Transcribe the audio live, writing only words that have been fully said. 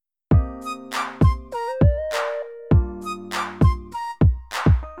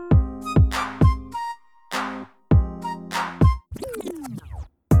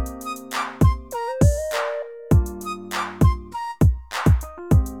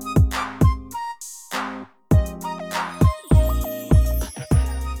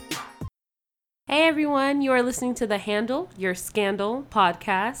everyone, you are listening to The Handle, your Scandal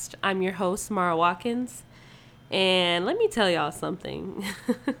podcast. I'm your host, Mara Watkins, and let me tell y'all something.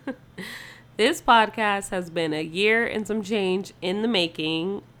 This podcast has been a year and some change in the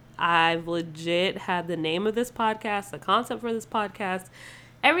making. I've legit had the name of this podcast, the concept for this podcast,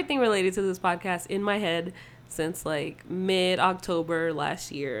 everything related to this podcast in my head since like mid-October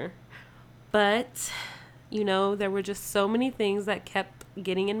last year. But, there were just so many things that kept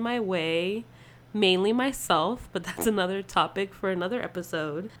getting in my way, mainly myself, but that's another topic for another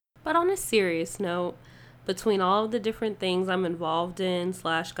episode. But on a serious note, between all of the different things I'm involved in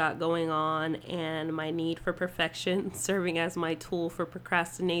 / got going on and my need for perfection serving as my tool for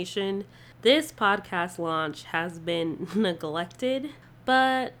procrastination, this podcast launch has been neglected,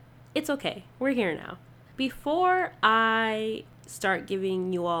 but it's okay. We're here now. Before I start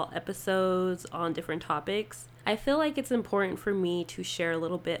giving you all episodes on different topics, I feel like it's important for me to share a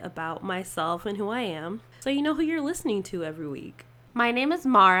little bit about myself and who I am, so you know who you're listening to every week. My name is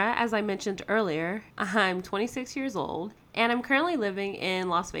Mara, as I mentioned earlier. I'm 26 years old, and I'm currently living in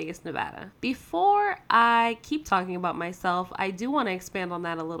Las Vegas, Nevada. Before I keep talking about myself, I do want to expand on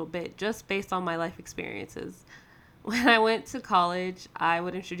that a little bit, just based on my life experiences. When I went to college, I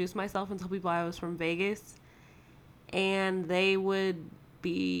would introduce myself and tell people I was from Vegas, and they would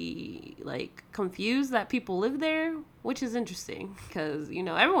be like confused that people live there, which is interesting because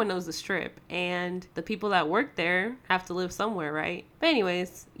everyone knows the Strip and the people that work there have to live somewhere, right? But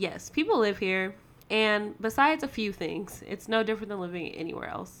anyways, yes, people live here, and besides a few things, it's no different than living anywhere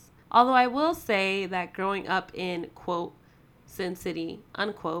else. Although I will say that growing up in quote Sin City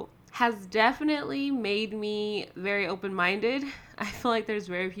unquote has definitely made me very open-minded. I feel like there's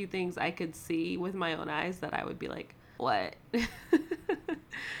very few things I could see with my own eyes that I would be like, what?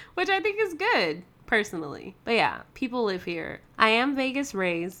 Which I think is good, personally. But yeah, people live here. I am Vegas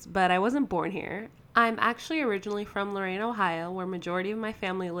raised, but I wasn't born here. I'm actually originally from Lorain, Ohio, where majority of my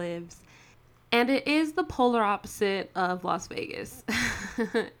family lives. And it is the polar opposite of Las Vegas.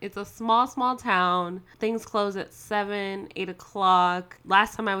 It's a small town. Things close at 7, 8 o'clock.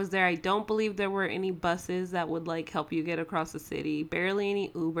 Last time I was there, I don't believe there were any buses that would help you get across the city. Barely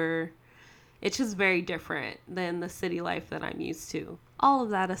any Uber. It's just very different than the city life that I'm used to. All of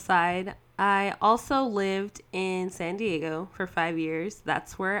that aside, I also lived in San Diego for 5 years.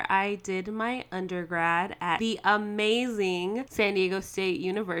 That's where I did my undergrad at the amazing San Diego State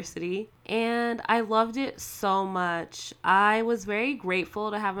University. And I loved it so much. I was very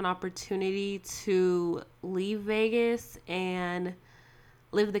grateful to have an opportunity to leave Vegas and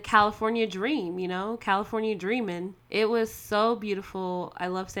live the California dream, California dreaming. It was so beautiful. I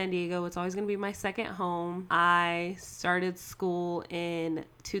love San Diego. It's always going to be my second home. I started school in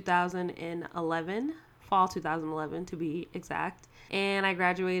 2011, fall 2011 to be exact, and I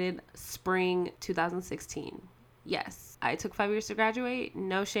graduated spring 2016. Yes, I took 5 years to graduate.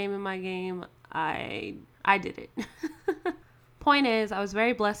 No shame in my game. I did it. Point is, I was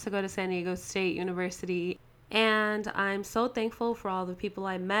very blessed to go to San Diego State University. And I'm so thankful for all the people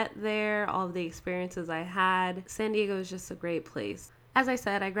I met there, all of the experiences I had. San Diego is just a great place. As I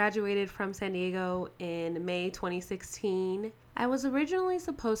said, I graduated from San Diego in May 2016. I was originally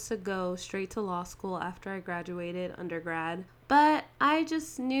supposed to go straight to law school after I graduated undergrad, but I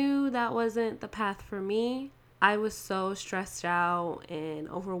just knew that wasn't the path for me. I was so stressed out and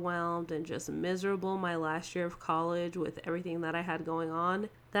overwhelmed and just miserable my last year of college with everything that I had going on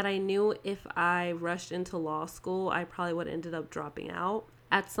that I knew if I rushed into law school, I probably would have ended up dropping out.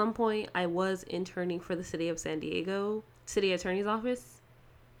 At some point, I was interning for the city of San Diego, city attorney's office.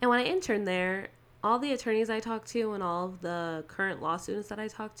 And when I interned there, all the attorneys I talked to and all of the current law students that I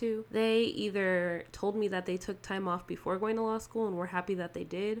talked to, they either told me that they took time off before going to law school and were happy that they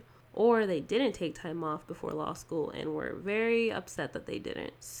did, or they didn't take time off before law school and were very upset that they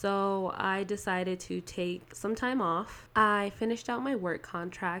didn't. So I decided to take some time off. I finished out my work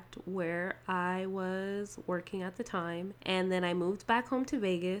contract where I was working at the time, and then I moved back home to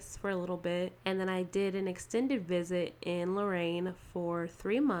Vegas for a little bit, and then I did an extended visit in Lorain for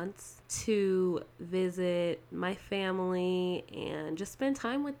 3 months to visit my family and just spend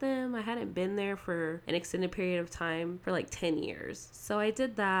time with them. I hadn't been there for an extended period of time for like 10 years. So I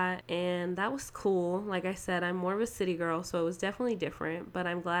did that, and that was cool. Like I said, I'm more of a city girl, so it was definitely different, but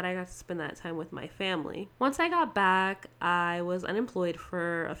I'm glad I got to spend that time with my family. Once I got back, I was unemployed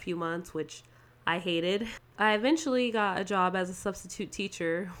for a few months, which I hated. I eventually got a job as a substitute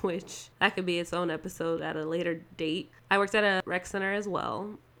teacher, which that could be its own episode at a later date. I worked at a rec center as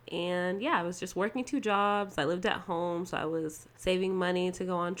well. And yeah, I was just working 2 jobs. I lived at home, so I was saving money to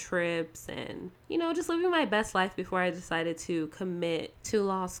go on trips and, just living my best life before I decided to commit to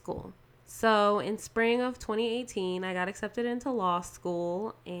law school. So in spring of 2018, I got accepted into law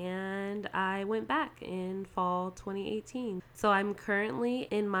school and I went back in fall 2018. So I'm currently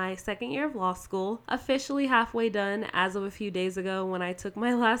in my second year of law school, officially halfway done as of a few days ago when I took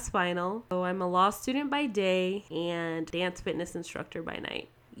my last final. So I'm a law student by day and dance fitness instructor by night.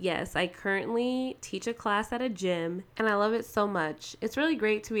 Yes, I currently teach a class at a gym and I love it so much. It's really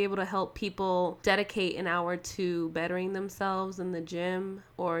great to be able to help people dedicate an hour to bettering themselves in the gym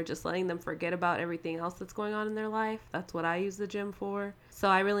or just letting them forget about everything else that's going on in their life. That's what I use the gym for. So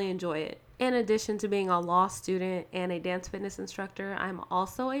I really enjoy it. In addition to being a law student and a dance fitness instructor, I'm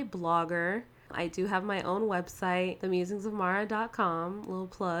also a blogger. I do have my own website, themusingsofmara.com, little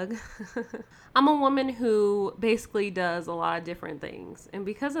plug. I'm a woman who basically does a lot of different things. And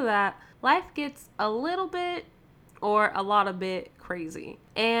because of that, life gets a little bit or a lot of bit crazy.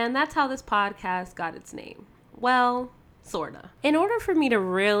 And that's how this podcast got its name. Well, sorta. In order for me to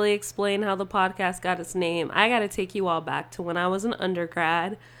really explain how the podcast got its name, I gotta take you all back to when I was an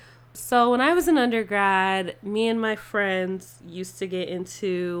undergrad. So when I was an undergrad, me and my friends used to get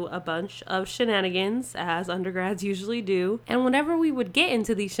into a bunch of shenanigans, as undergrads usually do. And whenever we would get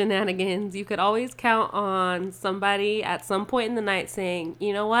into these shenanigans, you could always count on somebody at some point in the night saying,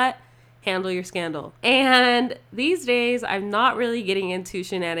 you know what? Handle your scandal. And these days, I'm not really getting into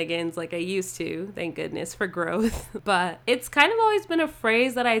shenanigans like I used to, thank goodness for growth. But it's kind of always been a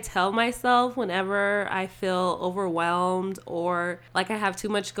phrase that I tell myself whenever I feel overwhelmed or like I have too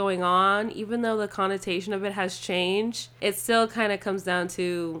much going on. Even though the connotation of it has changed, it still kind of comes down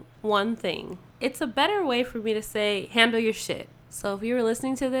to one thing. It's a better way for me to say, handle your shit. So if you were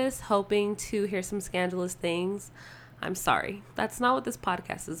listening to this hoping to hear some scandalous things, I'm sorry. That's not what this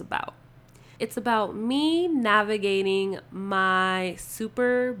podcast is about. It's about me navigating my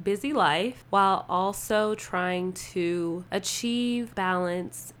super busy life while also trying to achieve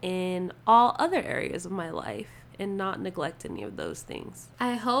balance in all other areas of my life and not neglect any of those things.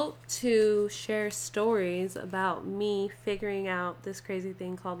 I hope to share stories about me figuring out this crazy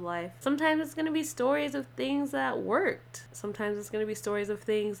thing called life. Sometimes it's going to be stories of things that worked. Sometimes it's going to be stories of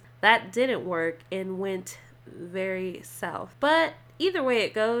things that didn't work and went very south. But either way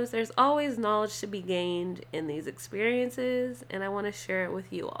it goes, there's always knowledge to be gained in these experiences, and I want to share it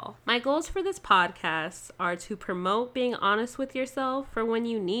with you all. My goals for this podcast are to promote being honest with yourself for when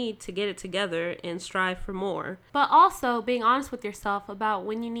you need to get it together and strive for more, but also being honest with yourself about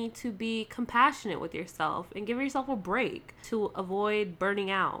when you need to be compassionate with yourself and give yourself a break to avoid burning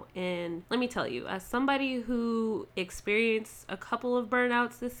out. And let me tell you, as somebody who experienced a couple of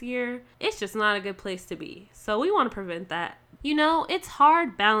burnouts this year, it's just not a good place to be. So we want to prevent that. You know, it's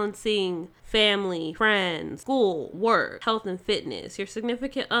hard balancing family, friends, school, work, health and fitness, your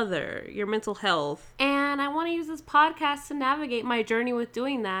significant other, your mental health. And I want to use this podcast to navigate my journey with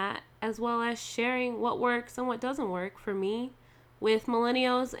doing that, as well as sharing what works and what doesn't work for me with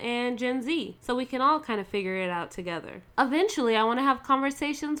millennials and Gen Z, so we can all kind of figure it out together. Eventually, I want to have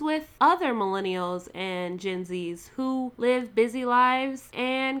conversations with other millennials and Gen Zs who live busy lives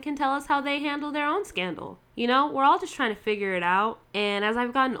and can tell us how they handle their own scandal. You know, we're all just trying to figure it out. And as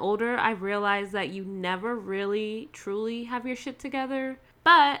I've gotten older, I've realized that you never really truly have your shit together,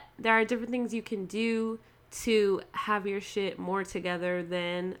 but there are different things you can do to have your shit more together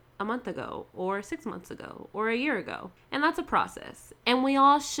than a month ago or 6 months ago or a year ago. And that's a process. And we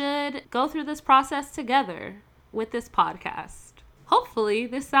all should go through this process together with this podcast. Hopefully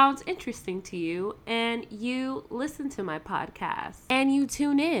this sounds interesting to you and you listen to my podcast and you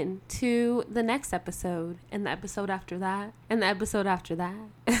tune in to the next episode and the episode after that and the episode after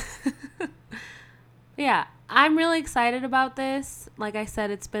that. Yeah, I'm really excited about this. Like I said,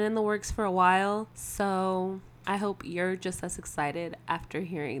 it's been in the works for a while, so I hope you're just as excited after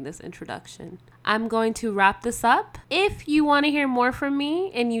hearing this introduction. I'm going to wrap this up. If you want to hear more from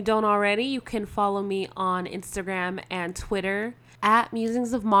me and you don't already, you can follow me on Instagram and Twitter at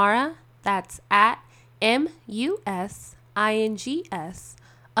Musings of Mara. That's at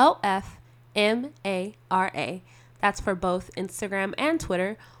MUSINGSOFMARA. That's for both Instagram and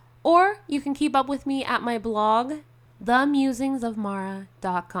Twitter. Or you can keep up with me at my blog,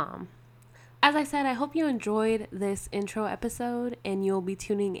 themusingsofmara.com. As I said, I hope you enjoyed this intro episode and you'll be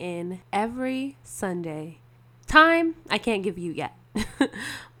tuning in every Sunday. Time, I can't give you yet,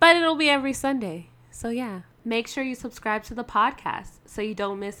 but it'll be every Sunday. So yeah, make sure you subscribe to the podcast so you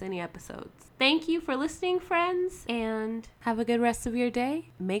don't miss any episodes. Thank you for listening, friends, and have a good rest of your day.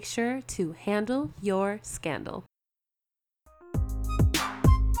 Make sure to handle your scandal.